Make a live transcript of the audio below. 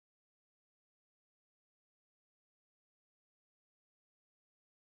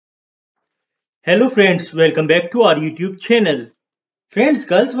Hello friends, welcome back to our YouTube channel. Friends,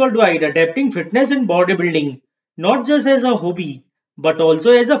 girls worldwide adapting fitness and bodybuilding not just as a hobby but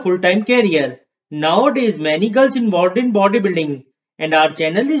also as a full-time career. Nowadays many girls involved in bodybuilding and our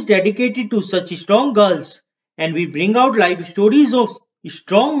channel is dedicated to such strong girls and we bring out life stories of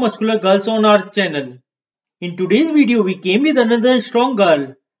strong muscular girls on our channel. In today's video we came with another strong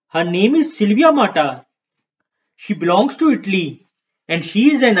girl. Her name is Silvia Matta. She belongs to Italy and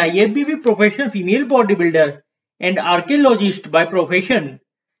she is an IFBB professional female bodybuilder and archaeologist by profession.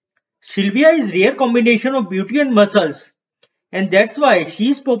 Silvia is rare combination of beauty and muscles and that's why she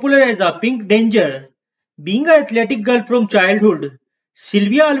is popular as a pink danger. Being an athletic girl from childhood,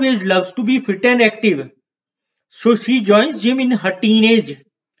 Silvia always loves to be fit and active. So she joins gym in her teenage.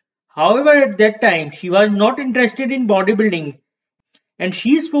 However, at that time she was not interested in bodybuilding and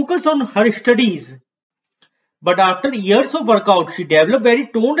she is focused on her studies. But after years of workout, she developed very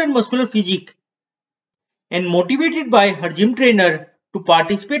toned and muscular physique and motivated by her gym trainer to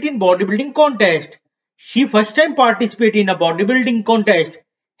participate in bodybuilding contest. She first time participated in a bodybuilding contest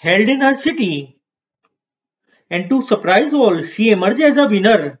held in her city. And to surprise all, she emerged as a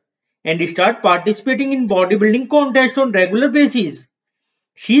winner and started participating in bodybuilding contest on regular basis.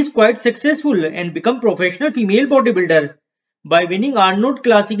 She is quite successful and become professional female bodybuilder by winning Arnold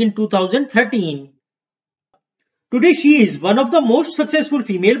Classic in 2013. Today she is one of the most successful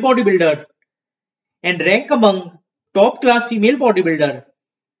female bodybuilder and rank among top class female bodybuilder.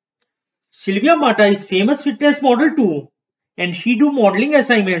 Silvia Matta is famous fitness model too and she do modeling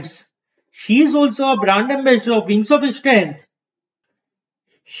assignments. She is also a brand ambassador of Wings of Strength.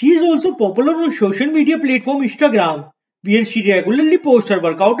 She is also popular on social media platform Instagram where she regularly posts her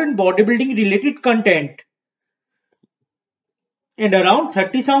workout and bodybuilding related content. And around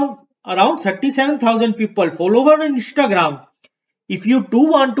 37,000 people follow her on Instagram. If you do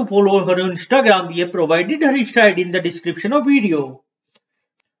want to follow her on Instagram, we have provided her Insta ID in the description of video.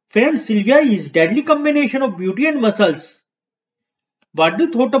 Friends, Silvia is deadly combination of beauty and muscles. What do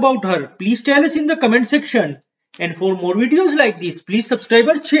you thought about her? Please tell us in the comment section. And for more videos like this, please subscribe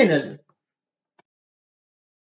our channel.